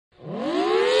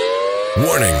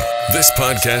Warning, this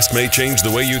podcast may change the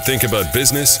way you think about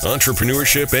business,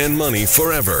 entrepreneurship, and money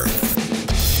forever.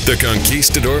 The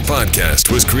Conquistador Podcast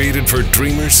was created for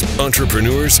dreamers,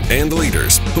 entrepreneurs, and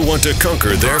leaders who want to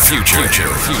conquer their future.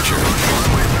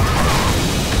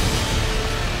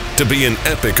 To be an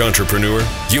epic entrepreneur,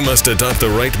 you must adopt the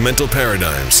right mental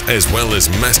paradigms as well as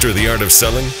master the art of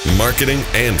selling, marketing,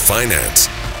 and finance.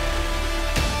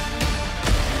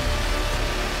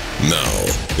 Now,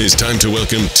 it's time to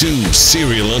welcome two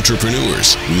serial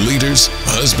entrepreneurs, leaders,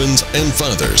 husbands, and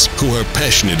fathers who are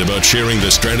passionate about sharing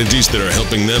the strategies that are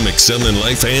helping them excel in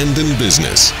life and in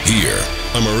business. Here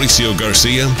are Mauricio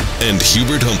Garcia and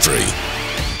Hubert Humphrey.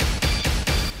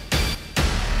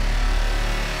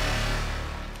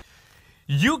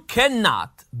 You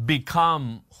cannot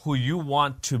become who you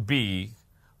want to be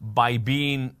by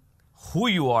being who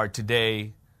you are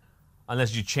today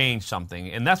unless you change something.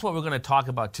 And that's what we're going to talk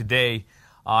about today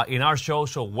in our show.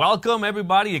 So welcome,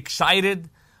 everybody. Excited,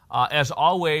 as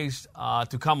always,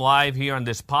 to come live here on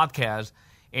this podcast.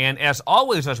 And as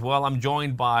always as well, I'm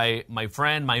joined by my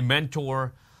friend, my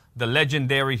mentor, the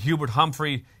legendary Hubert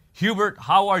Humphrey. Hubert,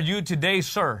 how are you today,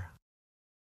 sir?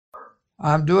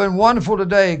 I'm doing wonderful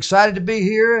today. Excited to be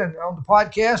here and on the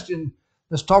podcast, and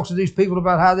let's talk to these people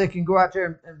about how they can go out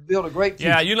there and build a great future.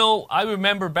 Yeah, you know, I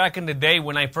remember back in the day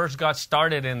when I first got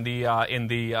started in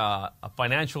the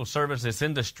financial services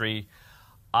industry,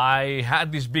 I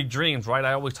had these big dreams, right?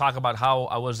 I always talk about how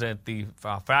I was at the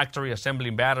factory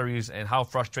assembling batteries and how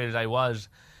frustrated I was.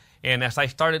 And as I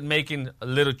started making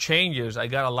little changes, I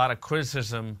got a lot of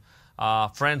criticism.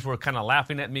 Friends were kind of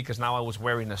laughing at me because now I was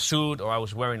wearing a suit or I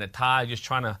was wearing a tie, just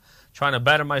trying to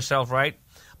better myself, right?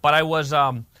 But I was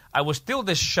still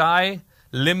this shy,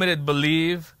 limited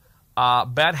belief,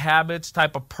 bad habits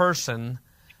type of person,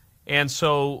 and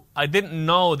so I didn't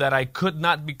know that I could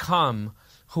not become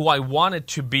who I wanted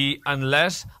to be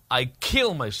unless I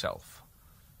kill myself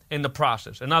in the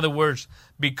process. In other words,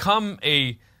 become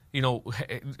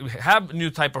have new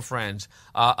type of friends,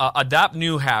 adapt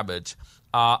new habits.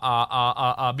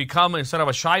 Become, instead of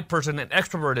a shy person, an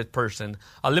extroverted person,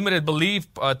 a limited belief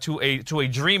to a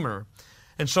dreamer.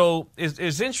 And so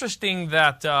it's interesting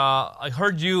that I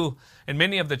heard you in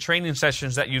many of the training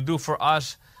sessions that you do for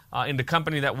us in the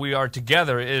company that we are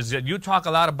together, is that you talk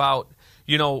a lot about,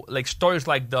 like stories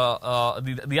like the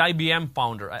IBM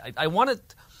founder. I wanted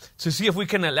to see if we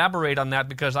can elaborate on that,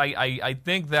 because I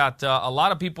think that a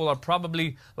lot of people are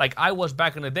probably, like I was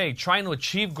back in the day, trying to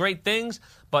achieve great things,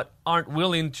 but aren't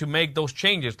willing to make those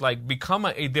changes, like become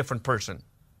a different person.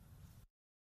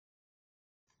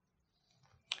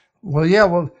 Well,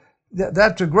 yeah,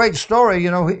 that's a great story.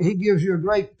 He gives you a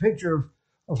great picture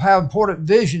of how important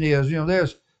vision is.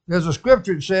 There's a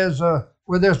scripture that says,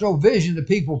 where there's no vision, the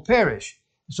people perish.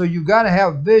 So you've got to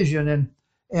have vision,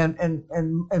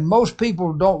 and most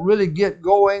people don't really get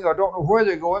going or don't know where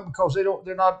they're going because they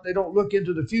don't look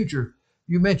into the future.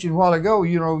 You mentioned a while ago,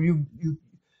 you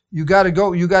got to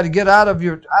go, you got to get out of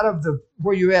the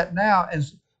where you're at now and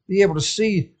be able to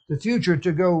see the future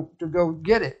to go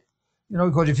get it.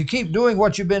 Because if you keep doing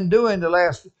what you've been doing the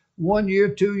last 1 year,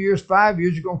 2 years, 5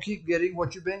 years, you're going to keep getting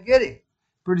what you've been getting.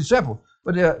 Pretty simple.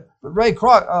 But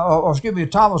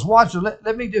Thomas Watson.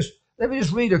 Let me just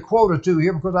read a quote or two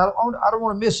here, because I don't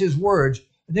want to miss his words,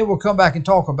 and then we'll come back and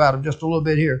talk about them just a little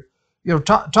bit here.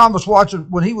 Thomas Watson,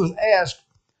 when he was asked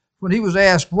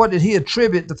what did he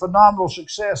attribute the phenomenal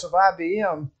success of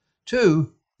IBM to,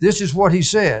 this is what he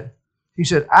said. He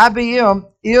said, IBM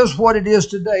is what it is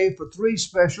today for three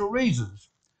special reasons.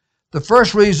 The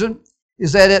first reason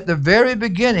is that at the very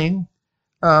beginning,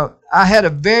 I had a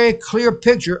very clear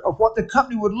picture of what the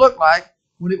company would look like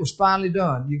when it was finally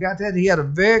done. You got that? He had a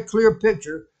very clear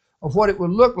picture of what it would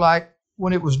look like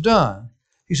when it was done.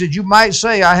 He said, you might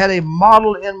say I had a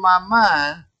model in my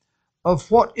mind of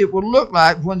what it would look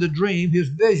like when the dream, his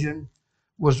vision,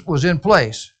 was in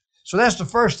place. So that's the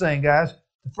first thing, guys.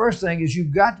 The first thing is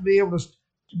you've got to be able to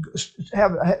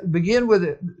begin with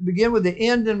the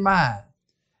end in mind,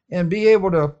 and be able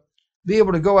to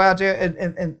go out there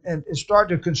and start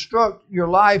to construct your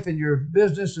life and your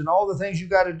business and all the things you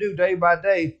got to do day by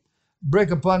day, brick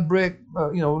upon brick.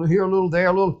 Here a little, there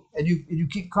a little, and you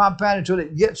keep compounding until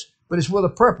it gets. But it's with a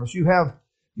purpose. You have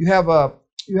a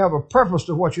purpose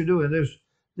to what you're doing.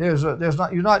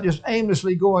 You're not just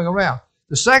aimlessly going around.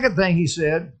 The second thing he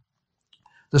said.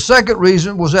 The second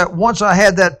reason was that once I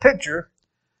had that picture,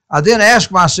 I then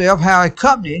asked myself how a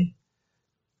company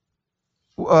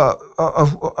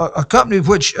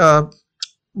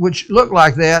which looked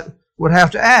like that would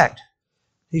have to act.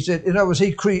 He said, in other words,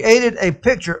 he created a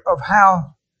picture of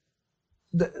how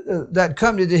that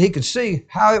company that he could see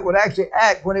how it would actually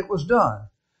act when it was done.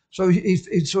 So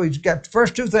he's got the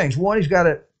first two things. One, he's got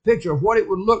a picture of what it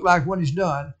would look like when it's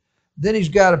done. Then he's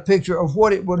got a picture of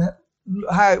what it would,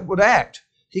 how it would act.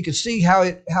 He could see how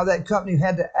that company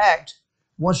had to act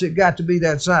once it got to be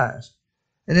that size.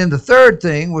 And then the third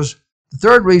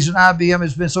reason IBM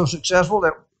has been so successful,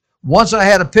 that once I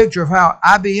had a picture of how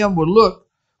IBM would look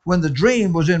when the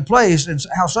dream was in place and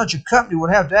how such a company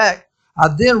would have to act, I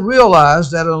then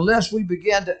realized that unless we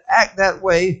began to act that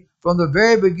way from the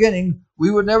very beginning,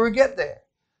 we would never get there.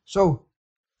 So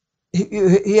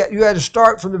you had to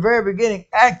start from the very beginning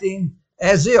acting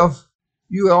as if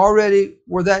you already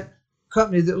were that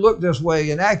company that looked this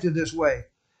way and acted this way.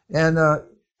 And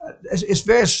it's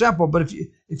very simple, but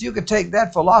if you could take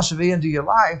that philosophy into your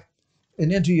life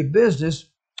and into your business,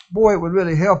 boy, it would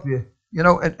really help you. You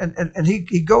know, and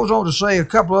he goes on to say a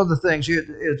couple other things here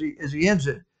as he ends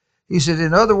it. He said,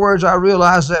 in other words, I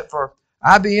realized that for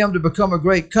IBM to become a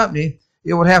great company,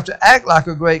 it would have to act like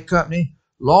a great company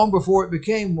long before it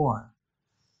became one.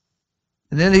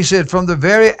 And then he said, from the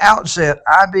very outset,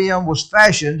 IBM was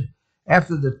fashioned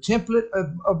after the template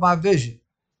of my vision.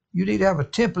 You need to have a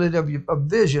template of your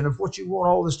vision of what you want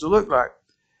all this to look like.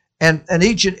 And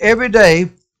each and every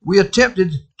day, we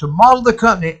attempted to model the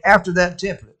company after that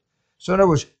template. So in other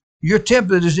words, your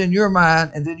template is in your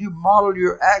mind, and then you model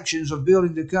your actions of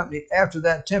building the company after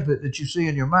that template that you see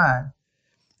in your mind.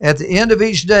 At the end of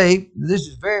each day, this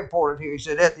is very important here, he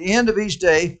said, at the end of each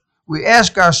day, we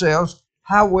ask ourselves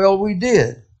how well we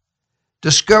did,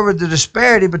 discovered the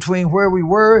disparity between where we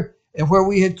were and where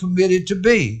we had committed to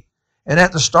be. And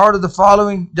at the start of the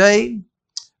following day,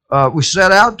 we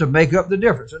set out to make up the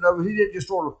difference. In other words, he didn't just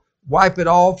sort of wipe it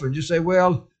off and just say,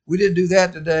 well, we didn't do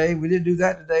that today, we didn't do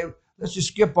that today. Let's just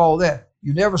skip all that.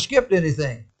 You never skipped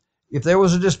anything. If there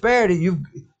was a disparity,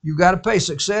 you've got to pay.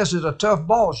 Success is a tough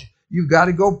boss. You've got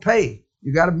to go pay.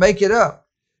 You got to make it up.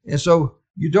 And so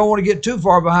you don't want to get too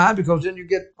far behind, because then you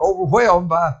get overwhelmed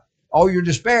by all your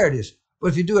disparities. But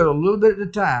if you do it a little bit at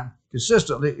a time,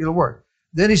 consistently, it'll work.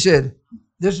 Then he said,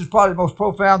 this is probably the most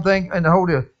profound thing in the whole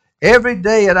deal. Every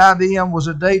day at IBM was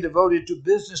a day devoted to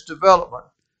business development,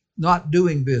 not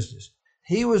doing business.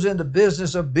 He was in the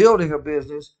business of building a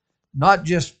business, not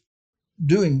just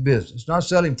doing business, not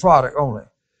selling product only.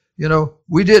 You know,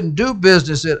 we didn't do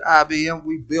business at IBM,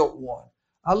 we built one.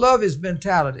 I love his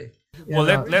mentality. Well,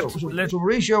 let's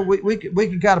Mauricio, we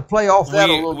can kind of play off that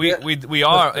a little bit. We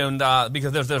are, and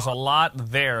because there's a lot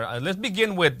there. Let's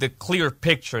begin with the clear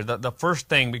picture, the first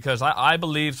thing, because I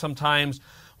believe sometimes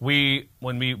when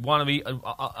we want to be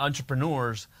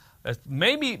entrepreneurs,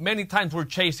 maybe many times we're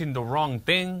chasing the wrong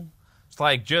thing. It's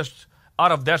like just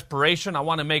out of desperation, I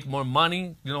want to make more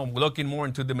money, you know, looking more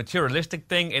into the materialistic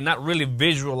thing and not really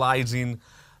visualizing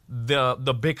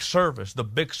the big service, the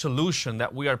big solution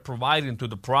that we are providing to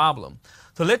the problem.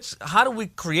 So how do we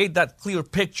create that clear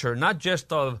picture, not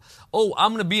just of, oh,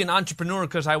 I'm going to be an entrepreneur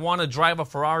because I want to drive a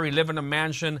Ferrari, live in a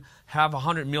mansion, have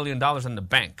 $100 million in the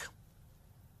bank.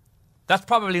 That's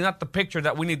probably not the picture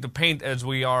that we need to paint as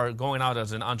we are going out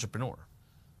as an entrepreneur.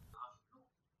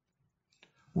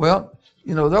 Well,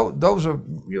 you know, those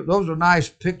are nice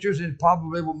pictures, and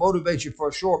probably will motivate you for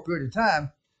a short period of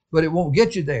time, but it won't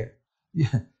get you there.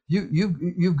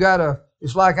 You've got to.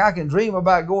 It's like I can dream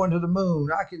about going to the moon.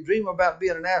 I can dream about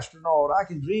being an astronaut. I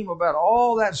can dream about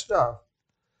all that stuff.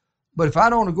 But if I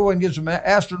don't go and get some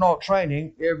astronaut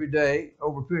training every day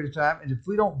over a period of time, and if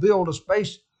we don't build a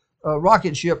space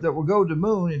rocket ship that will go to the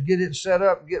moon and get it set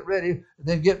up, get ready, and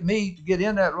then get me to get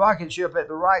in that rocket ship at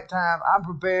the right time, I'm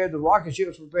prepared, the rocket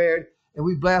ship's prepared, and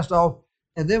we blast off.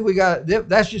 And then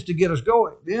that's just to get us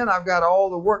going. Then I've got all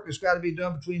the work that's got to be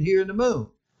done between here and the moon.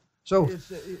 So,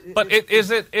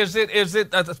 is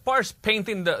it as far as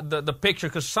painting the picture?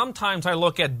 Because sometimes I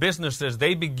look at businesses,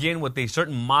 they begin with a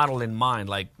certain model in mind.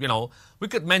 Like, you know, we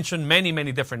could mention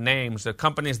many different names. The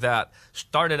companies that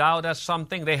started out as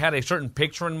something, they had a certain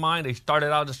picture in mind. They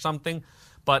started out as something,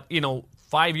 but you know,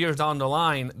 5 years down the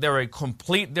line, they're a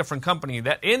complete different company.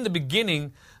 That in the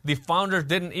beginning, the founders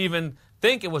didn't even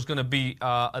think it was going to be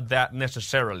that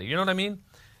necessarily. You know what I mean?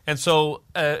 And so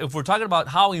if we're talking about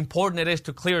how important it is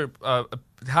to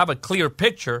have a clear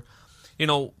picture, you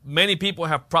know, many people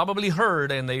have probably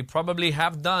heard and they probably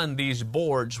have done these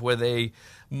boards where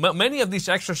many of these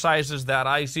exercises that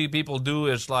I see people do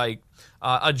is like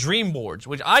a dream boards,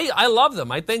 which I love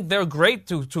them. I think they're great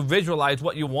to visualize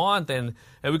what you want, and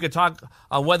we could talk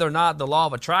on whether or not the law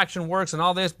of attraction works and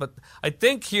all this. But I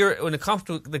think here when it comes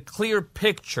to the clear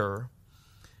picture,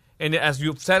 and as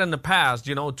you've said in the past,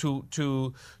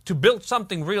 to build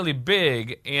something really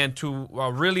big and to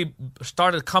really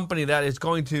start a company that is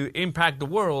going to impact the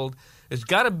world, it's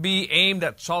got to be aimed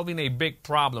at solving a big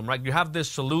problem, right? You have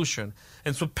this solution.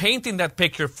 And so painting that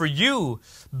picture for you,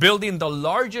 building the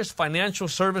largest financial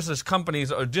services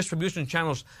companies or distribution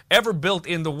channels ever built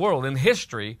in the world, in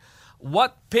history,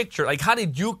 what picture, like how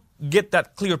did you get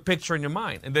that clear picture in your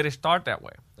mind? And did it start that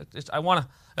way? I want to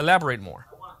elaborate more.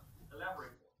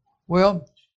 Well,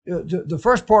 the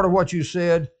first part of what you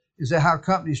said is that how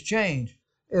companies change.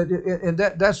 And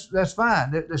that's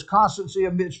fine. There's constancy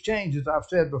amidst change, as I've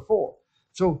said before.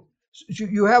 So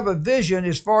you have a vision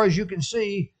as far as you can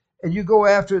see, and you go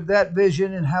after that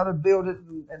vision and how to build it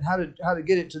and how to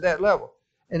get it to that level.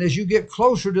 And as you get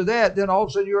closer to that, then all of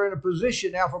a sudden you're in a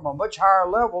position now from a much higher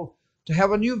level to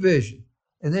have a new vision.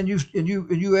 And then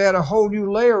you add a whole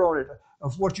new layer on it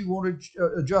of what you want to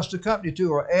adjust the company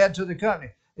to or add to the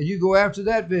company. And you go after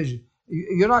that vision.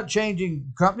 You're not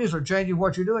changing companies or changing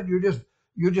what you're doing.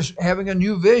 You're just having a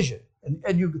new vision.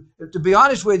 And you, to be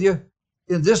honest with you,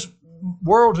 in this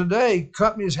world today,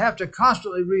 companies have to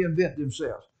constantly reinvent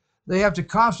themselves. They have to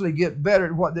constantly get better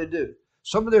at what they do.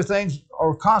 Some of their things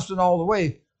are constant all the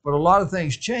way, but a lot of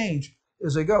things change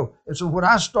as they go. And so when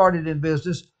I started in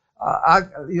business, I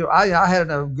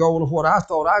had a goal of what I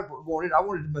thought I wanted.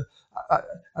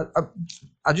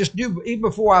 I just knew even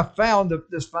before I found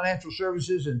this financial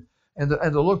services and the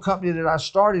little company that I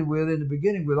started with in the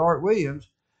beginning with Art Williams,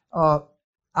 I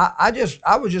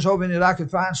was just hoping that I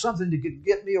could find something that could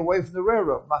get me away from the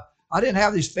railroad. I didn't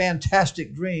have these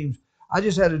fantastic dreams. I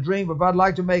just had a dream of I'd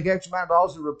like to make X amount of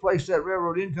dollars to replace that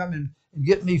railroad income and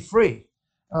get me free.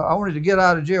 I wanted to get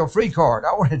out of jail free card.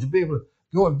 I wanted to be able to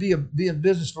go and be in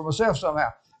business for myself somehow.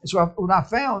 And so when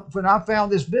I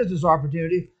found this business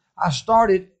opportunity, I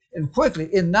started, and quickly,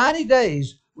 within 90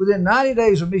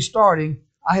 days of me starting,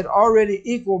 I had already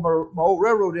equaled my old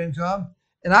railroad income,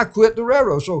 and I quit the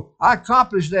railroad. So I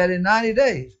accomplished that in 90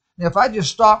 days. Now, if I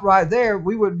just stopped right there,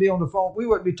 we wouldn't be on the phone. We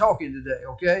wouldn't be talking today,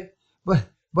 okay?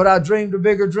 But I dreamed a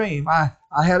bigger dream. I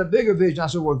had a bigger vision. I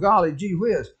said, well, golly, gee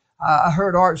whiz. I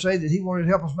heard Art say that he wanted to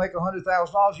help us make $100,000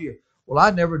 a year. Well,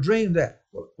 I never dreamed that.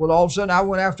 Well, all of a sudden, I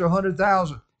went after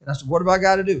 100,000. And I said, what have I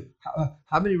got to do?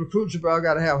 How many recruits have I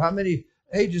got to have? How many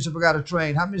agents have I got to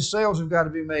train? How many sales have got to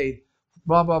be made?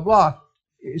 Blah, blah, blah.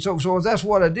 So that's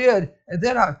what I did. And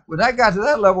then when I got to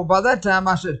that level, by that time,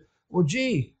 I said, well,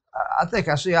 gee, I think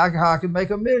I see how I can make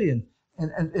 $1 million.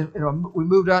 And we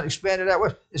moved out and expanded that way.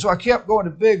 And so I kept going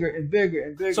to bigger and bigger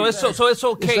and bigger. So it's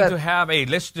okay to have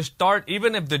let's just start,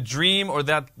 even if the dream or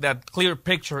that clear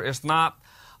picture is not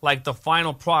like the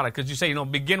final product, because you say,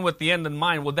 begin with the end in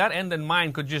mind. Well, that end in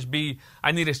mind could just be,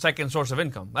 I need a second source of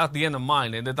income. That's the end in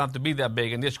mind. It doesn't have to be that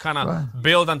big. And just kind of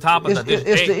build on top of that.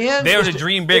 Dare to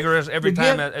dream bigger every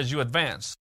time as you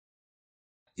advance.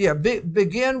 Yeah,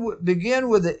 begin with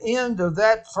the end of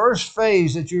that first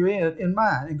phase that you're in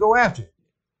mind and go after it.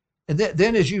 And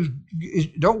then as you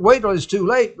don't wait till it's too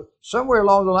late, but somewhere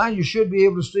along the line you should be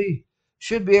able to see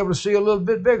a little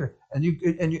bit bigger. And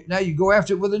now you go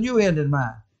after it with a new end in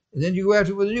mind. And then you go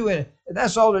after it with a new end. And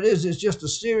that's all it is. It's just a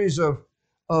series of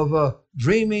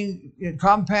dreaming,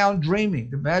 compound dreaming,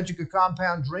 the magic of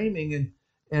compound dreaming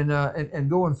and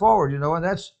going forward, and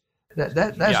that's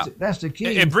the key.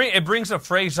 It brings a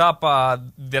phrase up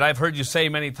that I've heard you say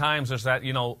many times, is that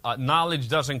knowledge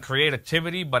doesn't create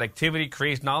activity, but activity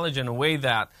creates knowledge, in a way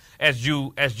that as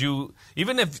you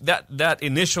even if that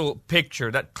initial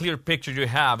picture, that clear picture you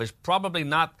have, is probably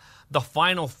not the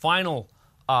final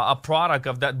a product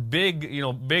of that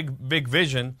big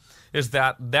vision, is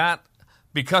that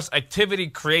because activity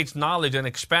creates knowledge and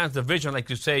expands the vision, like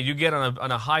you say, you get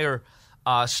on a higher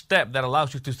step that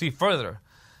allows you to see further.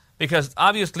 Because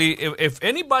obviously, if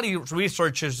anybody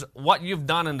researches what you've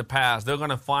done in the past, they're going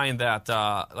to find that,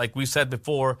 like we said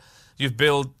before, you've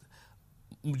built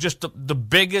just the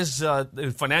biggest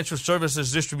financial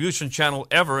services distribution channel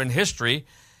ever in history.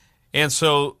 And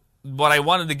so what I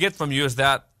wanted to get from you is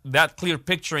that clear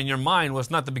picture in your mind was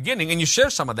not the beginning. And you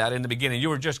shared some of that in the beginning. You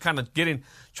were just kind of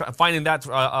finding that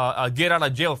get out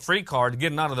of jail free card,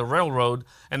 getting out of the railroad,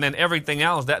 and then everything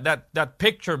else. That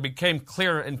picture became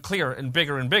clearer and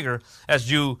bigger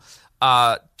as you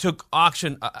took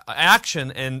action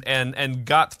and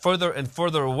got further and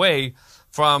further away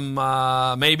from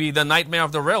maybe the nightmare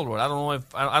of the railroad. I don't know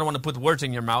if I don't want to put words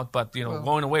in your mouth, but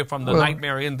going away from the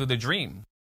nightmare into the dream.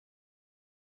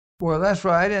 Well, that's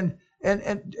right, and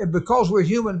because we're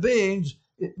human beings,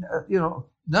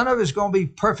 none of it's going to be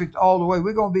perfect all the way.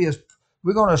 We're going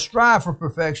to strive for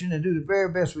perfection and do the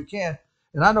very best we can.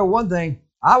 And I know one thing: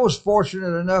 I was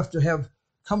fortunate enough to have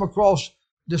come across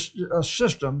this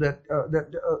system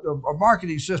a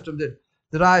marketing system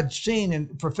that I'd seen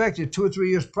and perfected 2 or 3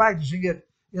 years practicing it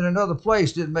in another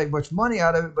place. Didn't make much money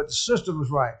out of it, but the system was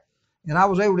right. And I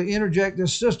was able to interject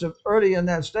this system early in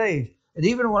that stage. And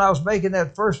even when I was making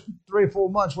that first 3 or 4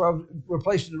 months where I was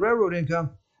replacing the railroad income,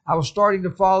 I was starting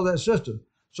to follow that system.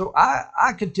 So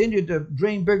I continued to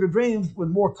dream bigger dreams with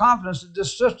more confidence that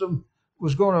this system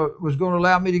was going to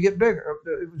allow me to get bigger.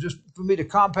 It was just for me to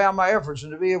compound my efforts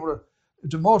and to be able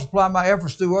to multiply my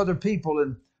efforts through other people.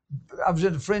 And I was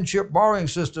in the friendship borrowing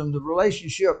system. The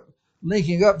relationship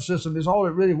linking up system is all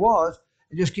it really was.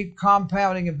 And just keep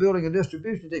compounding and building a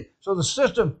distribution team. So the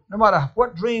system, no matter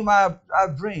what dream I've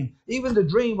dreamed, even the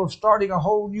dream of starting a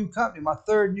whole new company, my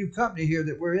third new company here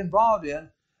that we're involved in,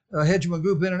 Hedgeman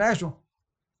Group International,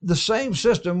 the same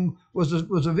system was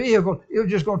a vehicle. It was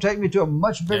just going to take me to a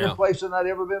much bigger place than I'd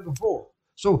ever been before.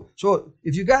 So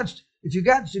if you got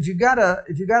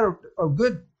a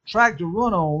good track to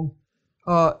run on,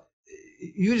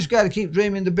 you just got to keep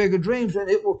dreaming the bigger dreams, and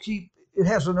it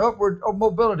has an upward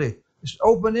mobility. It's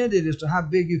open-ended as to how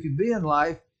big you can be in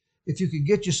life if you can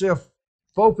get yourself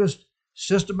focused,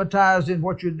 systematized in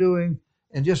what you're doing,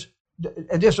 and just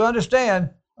understand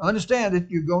that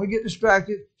you're going to get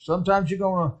distracted. Sometimes you're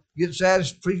going to get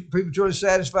prematurely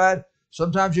satisfied.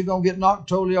 Sometimes you're going to get knocked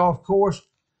totally off course.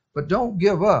 But don't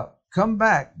give up. Come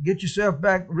back. Get yourself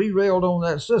back re-railed on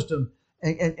that system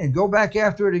and go back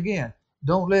after it again.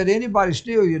 Don't let anybody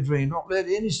steal your dream. Don't let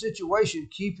any situation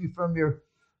keep you from your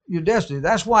destiny.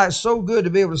 That's why it's so good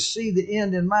to be able to see the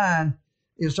end in mind.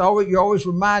 You're always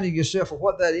reminding yourself of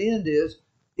what that end is.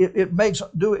 It makes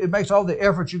all the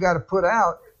effort you got to put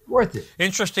out worth it.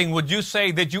 Interesting. Would you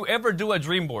say, did you ever do a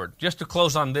dream board? Just to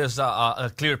close on this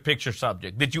a clear picture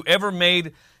subject, did you ever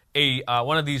made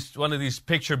one of these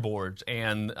picture boards?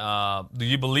 And do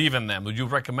you believe in them? Would you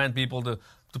recommend people to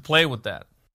play with that?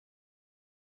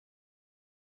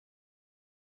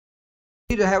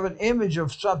 To have an image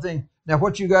of something. Now,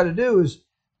 what you got to do is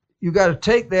you got to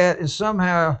take that and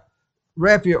somehow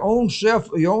wrap your own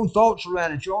thoughts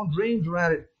around it, your own dreams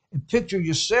around it, and picture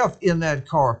yourself in that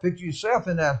car, picture yourself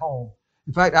in that home.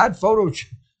 In fact, I'd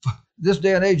this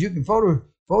day and age, you can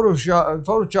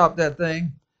Photoshop that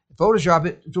thing, Photoshop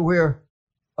it to where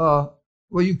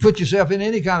you put yourself in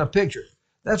any kind of picture.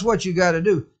 That's what you got to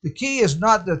do. The key is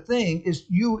not the thing, it's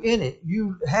you in it,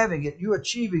 you having it, you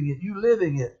achieving it, you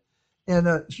living it. And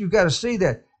you got to see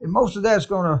that. And most of that's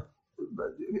going to,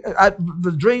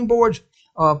 the dream boards,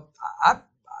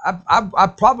 I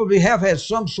probably have had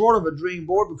some sort of a dream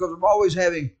board because I'm always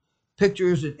having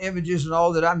pictures and images and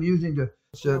all that I'm using to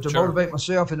motivate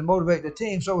myself and to motivate the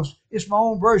team. So it's my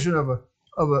own version of a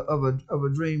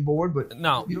dream board. But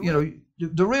no,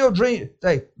 the real dream,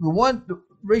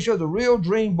 Mauricio, the real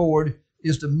dream board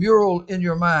is the mural in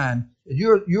your mind. And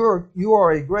you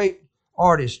are a great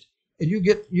artist. And you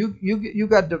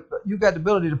got the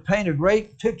ability to paint a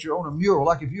great picture on a mural.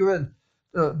 Like if you're in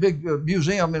a big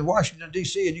museum in Washington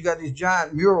D.C. and you got these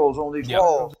giant murals on these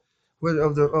walls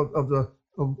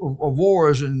of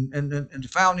wars and the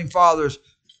founding fathers,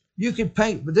 you can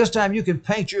paint. But this time you can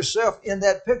paint yourself in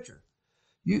that picture.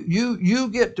 You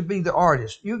get to be the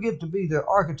artist. You get to be the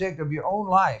architect of your own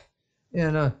life,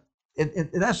 and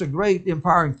that's a great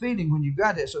empowering feeling when you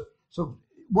got that. So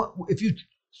what if you?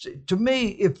 To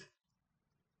me,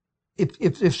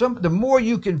 the more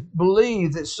you can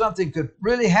believe that something could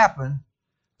really happen,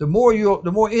 the more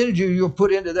energy you'll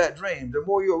put into that dream, the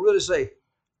more you'll really say,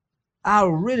 I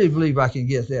really believe I can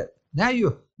get that. Now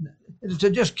to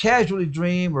just casually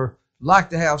dream or like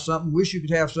to have something, wish you could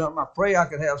have something, I pray I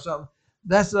could have something,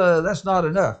 that's not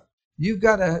enough. You've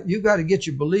got to get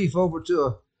your belief over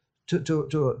to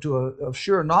a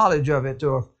sure knowledge of it,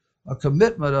 to a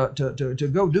commitment to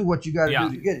go do what you got to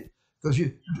do to get it. Because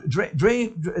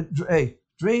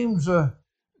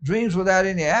dreams without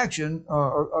any action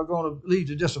are going to lead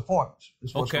to disappointments.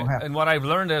 Is what's going to happen. And what I've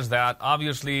learned is that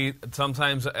obviously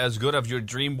sometimes as good as your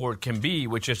dream board can be,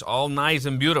 which is all nice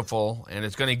and beautiful, and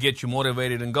it's going to get you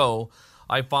motivated and go,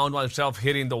 I found myself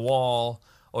hitting the wall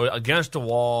or against the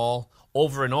wall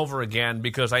over and over again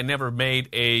because I never made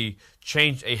a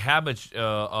habit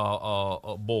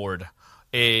board,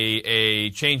 a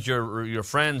change your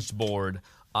friends board.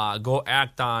 Go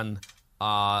act on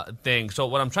things. So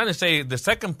what I'm trying to say, the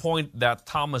second point that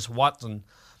Thomas Watson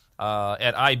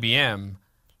at IBM,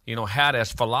 had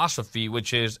as philosophy,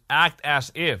 which is act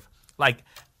as if. Like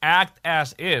act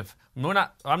as if.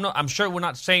 I'm sure we're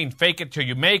not saying fake it till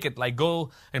you make it. Like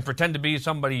go and pretend to be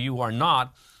somebody you are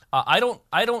not. I don't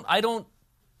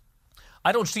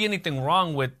see anything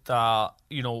wrong with the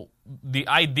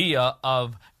idea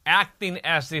of acting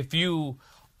as if you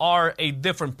are a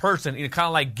different person. It's kind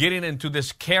of like getting into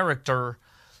this character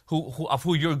of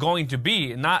who you're going to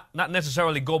be, not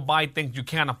necessarily go buy things you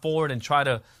can't afford and try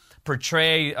to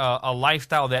portray a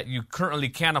lifestyle that you currently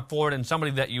can't afford and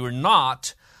somebody that you are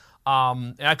not.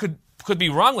 And I could be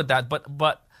wrong with that,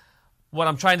 but what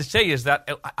I'm trying to say is that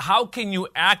how can you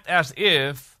act as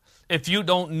if you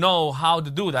don't know how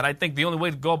to do that? I think the only way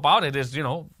to go about it is,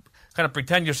 kind of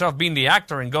pretend yourself being the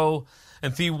actor and go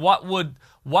and see what would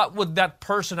that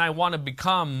person I want to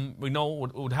become,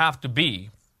 would have to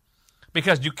be.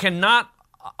 Because you cannot,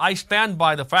 I stand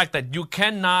by the fact that you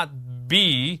cannot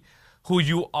be who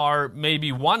you are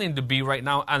maybe wanting to be right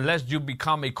now unless you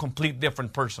become a complete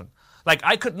different person. Like,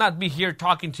 I could not be here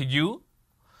talking to you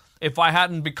if I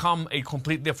hadn't become a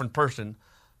complete different person.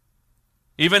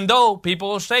 Even though people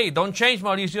will say, don't change,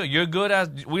 Mauricio, you're good as,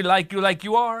 we like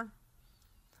you are.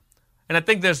 And I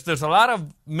think there's a lot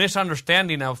of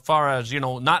misunderstanding as far as,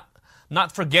 not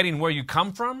forgetting where you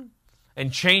come from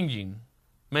and changing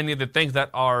many of the things that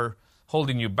are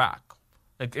holding you back.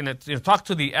 And it's, talk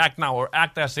to the act now or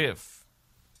act as if.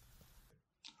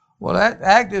 Well,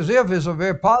 act as if is a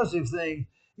very positive thing.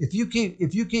 If you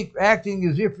keep acting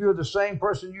as if you're the same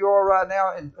person you are right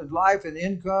now in life and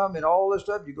income and all this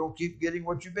stuff, you're gonna keep getting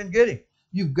what you've been getting.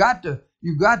 You've got to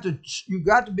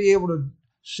be able to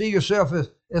see yourself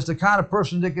as the kind of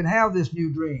person that can have this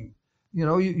new dream. If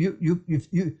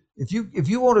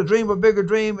you want to dream a bigger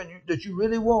dream and that you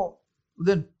really want,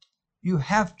 then you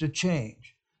have to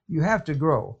change. You have to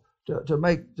grow to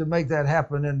make that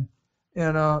happen.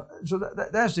 And so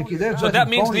that's the key. So that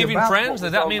means leaving friends?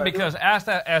 Does that mean because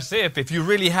as if you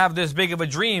really have this big of a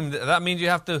dream, that means you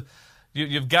have to,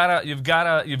 you've got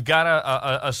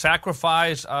to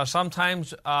sacrifice,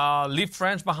 sometimes leave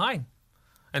friends behind,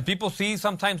 and people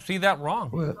sometimes see that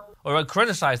wrong or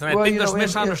criticize, and I think there's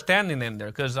misunderstanding in there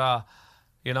because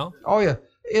Oh yeah.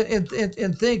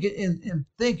 In Think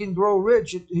and Grow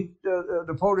Rich,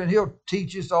 Napoleon Hill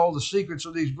teaches all the secrets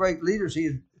of these great leaders he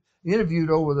had interviewed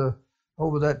over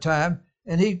that time,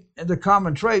 and the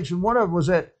common traits, and one of them was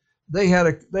that they had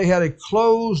a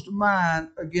closed mind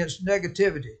against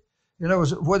negativity.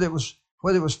 Whether it was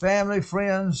family,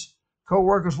 friends,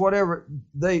 co-workers, whatever,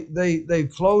 they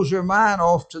closed their mind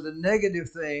off to the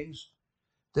negative things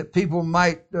that people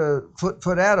might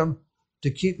put at them to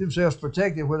keep themselves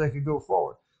protected where they could go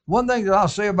forward. One thing that I'll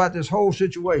say about this whole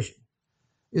situation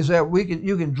is that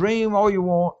you can dream all you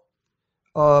want,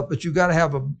 but you got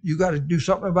to do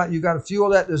something about it. You got to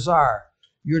fuel that desire.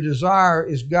 Your desire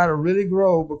has got to really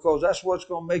grow because that's what's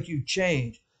going to make you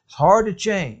change. It's hard to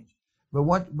change, but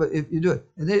if you do it.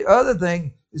 And the other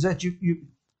thing is that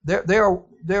there are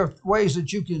ways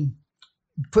that you can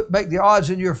make the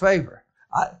odds in your favor.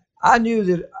 I knew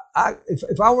that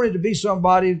if I wanted to be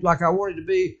somebody like I wanted to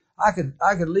be, I could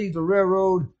leave the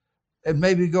railroad and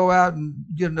maybe go out and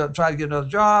try to get another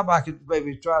job. I could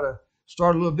maybe try to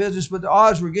start a little business, but the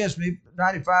odds were against me.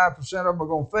 95% of them are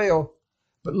going to fail.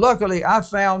 But luckily, I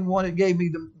found one that gave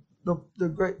me the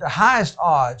highest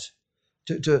odds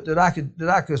that I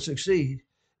could succeed.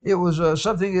 It was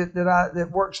something that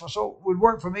would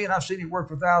work for me, and I've seen it work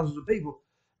for thousands of people.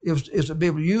 Is to be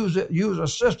able to use a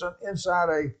system inside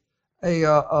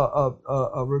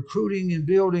a recruiting and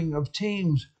building of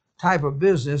teams type of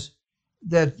business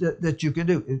that you can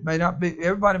do. It may not be,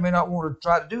 everybody may not want to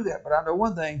try to do that, but I know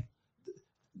one thing: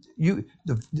 you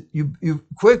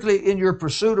quickly in your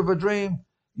pursuit of a dream,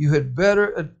 you had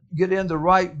better get in the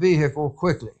right vehicle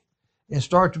quickly and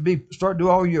start do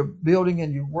all your building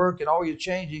and your work and all your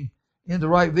changing in the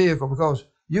right vehicle, because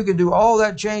you can do all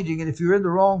that changing, and if you're in the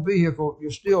wrong vehicle,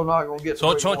 you're still not going to get.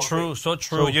 So true.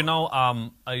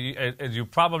 As you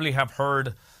probably have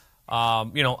heard,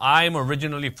 I'm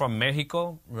originally from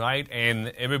Mexico, right? And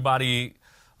everybody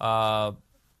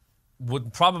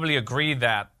would probably agree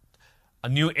that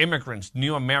new immigrants,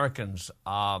 new Americans,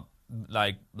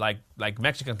 like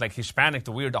Mexicans, like Hispanics,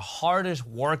 we are the hardest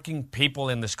working people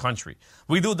in this country.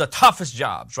 We do the toughest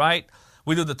jobs, right?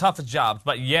 We do the toughest jobs,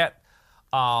 but yet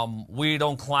we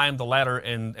don't climb the ladder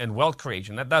in wealth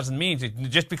creation. That doesn't mean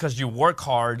just because you work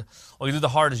hard or you do the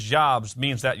hardest jobs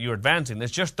means that you're advancing.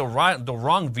 It's just the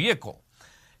wrong vehicle.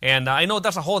 And I know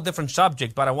that's a whole different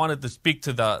subject, but I wanted to speak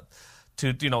to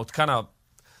kind of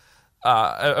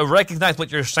recognize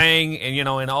what you're saying,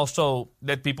 and also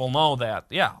let people know that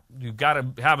you got to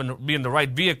be in the right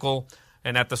vehicle,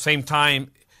 and at the same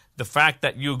time, the fact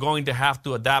that you're going to have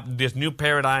to adapt this new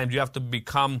paradigm, you have to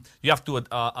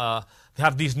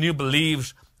have these new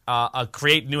beliefs,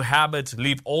 create new habits,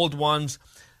 leave old ones.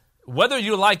 Whether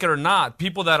you like it or not,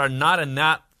 people that are not in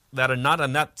that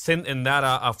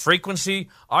frequency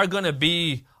are going to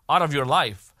be out of your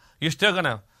life. You're still going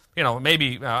to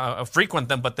maybe frequent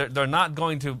them, but they're not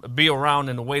going to be around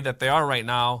in the way that they are right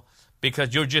now,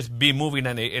 because you'll just be moving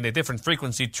in a different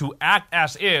frequency to act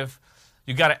as if.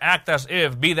 You got to act as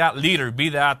if, be that leader, be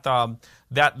that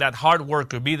that hard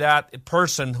worker, be that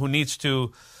person who needs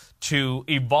to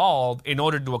evolve in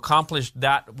order to accomplish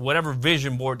that whatever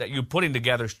vision board that you're putting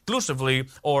together, exclusively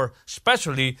or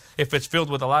especially if it's filled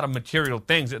with a lot of material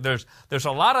things. There's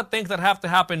a lot of things that have to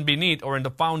happen beneath or in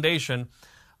the foundation,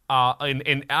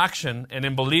 in action and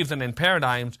in beliefs and in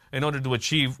paradigms in order to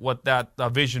achieve what that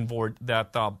vision board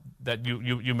that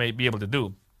you may be able to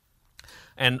do.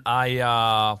 And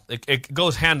it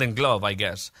goes hand in glove, I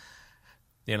guess.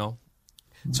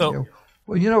 So,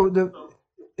 well,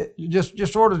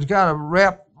 just sort of to kind of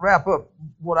wrap up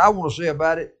what I want to say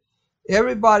about it.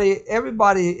 Everybody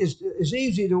is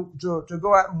easy to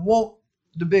go out and want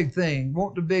the big thing,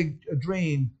 want the big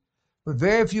dream, but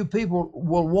very few people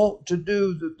will want to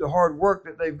do the hard work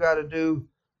that they've got to do,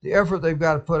 the effort they've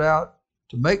got to put out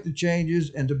to make the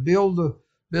changes and to build the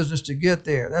business to get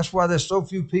there. That's why there's so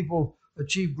few people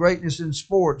achieve greatness in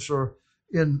sports or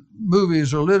in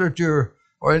movies or literature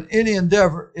or in any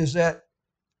endeavor, is that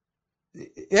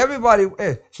everybody,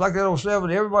 it's like that old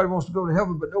 70, everybody wants to go to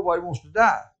heaven, but nobody wants to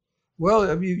die. Well,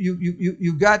 I mean,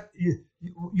 you've got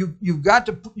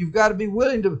to be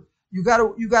willing to, you got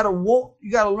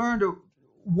to learn to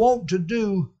want to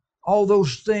do all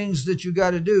those things that you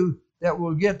got to do that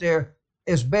will get there,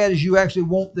 as bad as you actually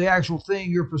want the actual thing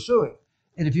you're pursuing.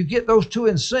 And if you get those two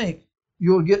in sync,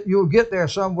 you'll get there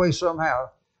some way, somehow.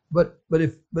 But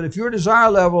if your desire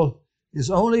level is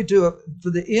only for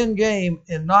the end game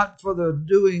and not for the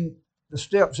doing the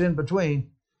steps in between,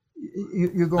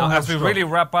 you're going to have to. As we really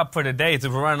wrap up for today, we're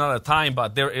running out of time,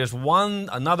 but there is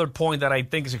another point that I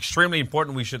think is extremely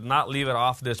important. We should not leave it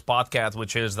off this podcast,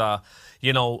 which is, don't.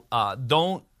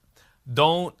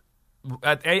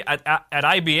 At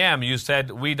IBM, you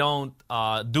said we don't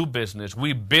do business,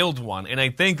 we build one. And I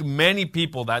think many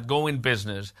people that go in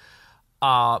business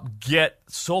get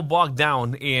so bogged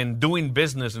down in doing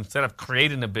business instead of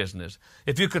creating a business.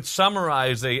 If you could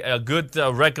summarize a good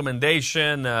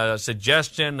recommendation, a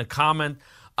suggestion, a comment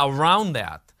around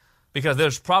that, because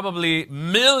there's probably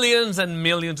millions and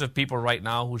millions of people right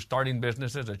now who are starting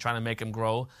businesses, they're trying to make them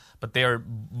grow, but they're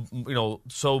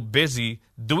so busy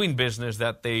doing business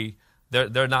that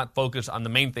they're not focused on the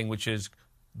main thing, which is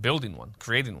building one,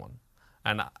 creating one.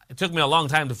 And it took me a long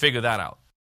time to figure that out.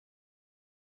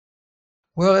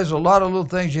 Well, there's a lot of little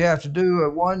things you have to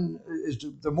do. One is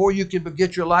the more you can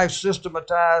get your life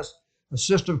systematized, the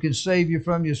system can save you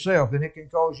from yourself, and it can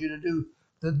cause you to do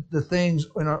the things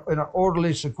in an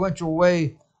orderly, sequential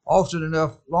way, often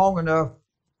enough, long enough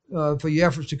for your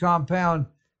efforts to compound.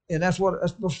 And that's what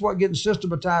getting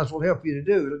systematized will help you to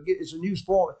do. It's a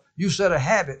new set of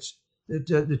habits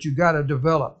that you got to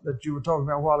develop, that you were talking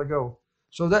about a while ago.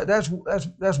 So that's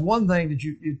one thing that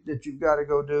you've got to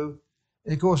go do.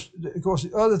 And of course,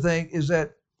 the other thing is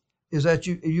that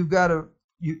you've got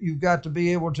to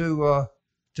be able to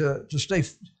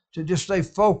just stay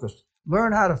focused.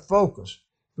 Learn how to focus,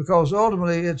 because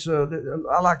ultimately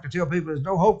I like to tell people there's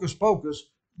no hocus pocus,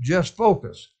 just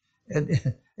focus.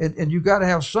 And you've got to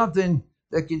have something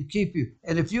that can keep you.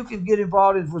 And if you can get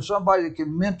involved with somebody that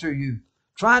can mentor you,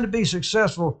 trying to be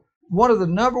successful, one of the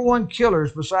number one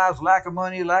killers, besides lack of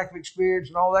money, lack of experience,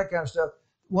 and all that kind of stuff,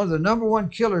 one of the number one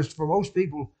killers for most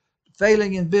people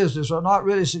failing in business or not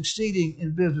really succeeding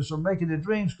in business or making their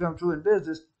dreams come true in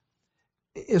business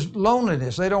is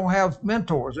loneliness. They don't have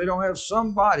mentors. They don't have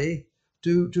somebody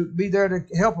to be there to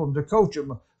help them, to coach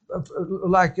them.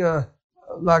 Like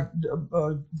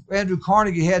Andrew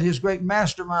Carnegie had his great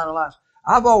mastermind alliance.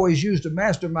 I've always used a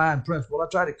mastermind principle. I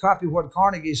try to copy what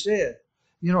Carnegie said.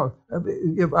 Some of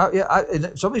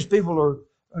these people are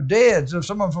dead. So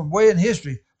some of them from way in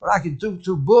history. But I can do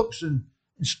through books and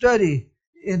study,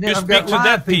 and then I've got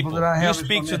live people that I have. You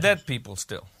speak to dead people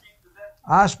still.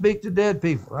 I speak to dead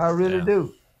people. I really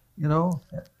do.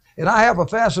 And I have a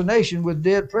fascination with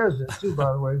dead presidents too,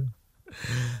 by the way.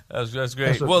 That's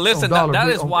great. Well, listen, that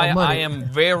is why I am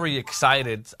very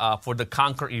excited for the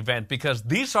Conquer event, because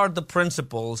these are the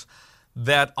principles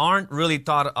that aren't really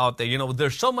thought out there.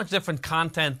 There's so much different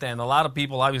content, and a lot of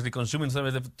people obviously consuming so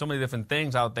many different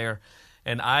things out there.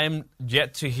 And I'm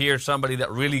yet to hear somebody that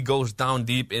really goes down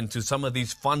deep into some of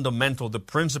these fundamental, the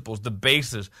principles, the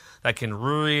bases that can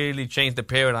really change the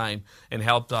paradigm and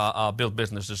help build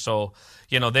businesses. So,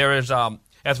 there is,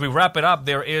 as we wrap it up,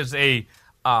 there is a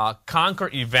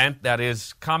Conquer event that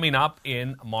is coming up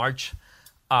in March.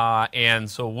 And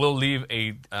so we'll leave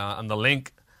on the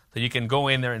link that you can go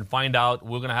in there and find out.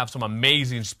 We're going to have some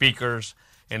amazing speakers,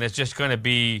 and it's just going to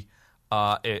be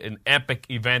an epic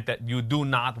event that you do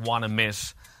not want to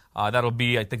miss. That'll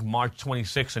be, I think, March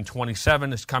 26 and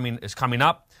 27 is coming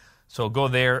up. So go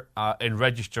there and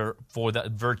register for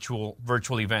that virtual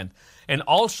event. And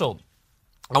also,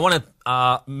 I want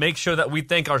to make sure that we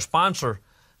thank our sponsor.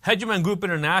 Hegeman Group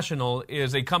International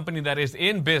is a company that is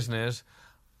in business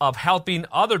of helping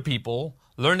other people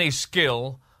learn a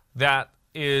skill that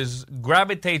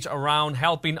gravitates around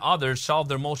helping others solve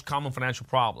their most common financial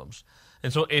problems.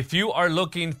 And so if you are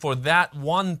looking for that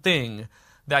one thing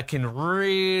that can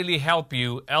really help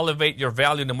you elevate your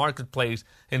value in the marketplace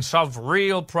and solve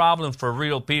real problems for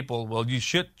real people, well, you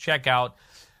should check out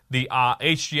the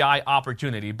HGI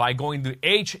Opportunity by going to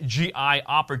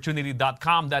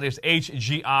hgiopportunity.com. That is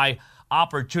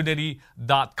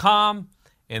hgiopportunity.com.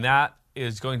 And that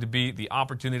is going to be the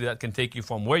opportunity that can take you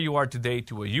from where you are today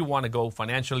to where you want to go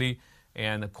financially.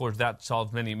 And, of course, that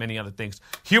solves many, many other things.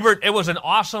 Hubert, it was an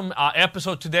awesome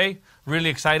episode today. Really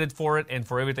excited for it and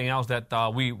for everything else that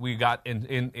we got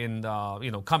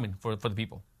coming for the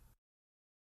people.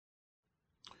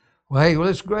 Well, hey,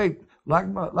 it's great. Like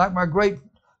my great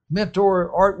mentor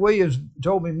Art Williams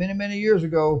told me many, many years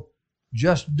ago,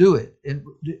 just do it. And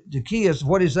the key is,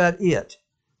 what is that it?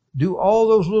 Do all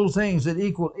those little things that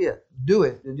equal it. Do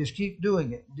it and just keep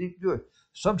doing it. Do it.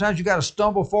 Sometimes you got to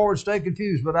stumble forward, stay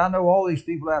confused. But I know all these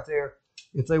people out there,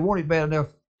 if they want it bad enough,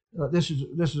 this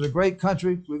is a great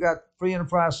country. We got free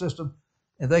enterprise system,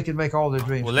 and they can make all their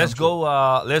dreams. Well, let's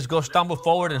go stumble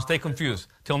forward and stay confused.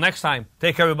 Till next time,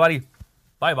 take care, everybody.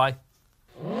 Bye-bye.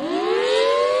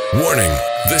 Warning,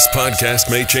 this podcast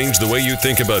may change the way you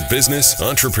think about business,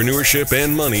 entrepreneurship,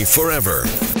 and money forever.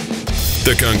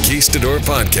 The Conquistador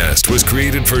Podcast was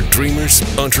created for dreamers,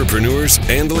 entrepreneurs,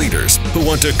 and leaders who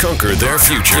want to conquer their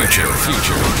future.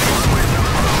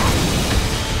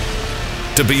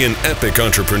 To be an epic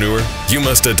entrepreneur, you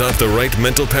must adopt the right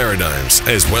mental paradigms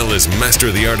as well as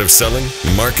master the art of selling,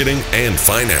 marketing, and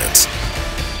finance.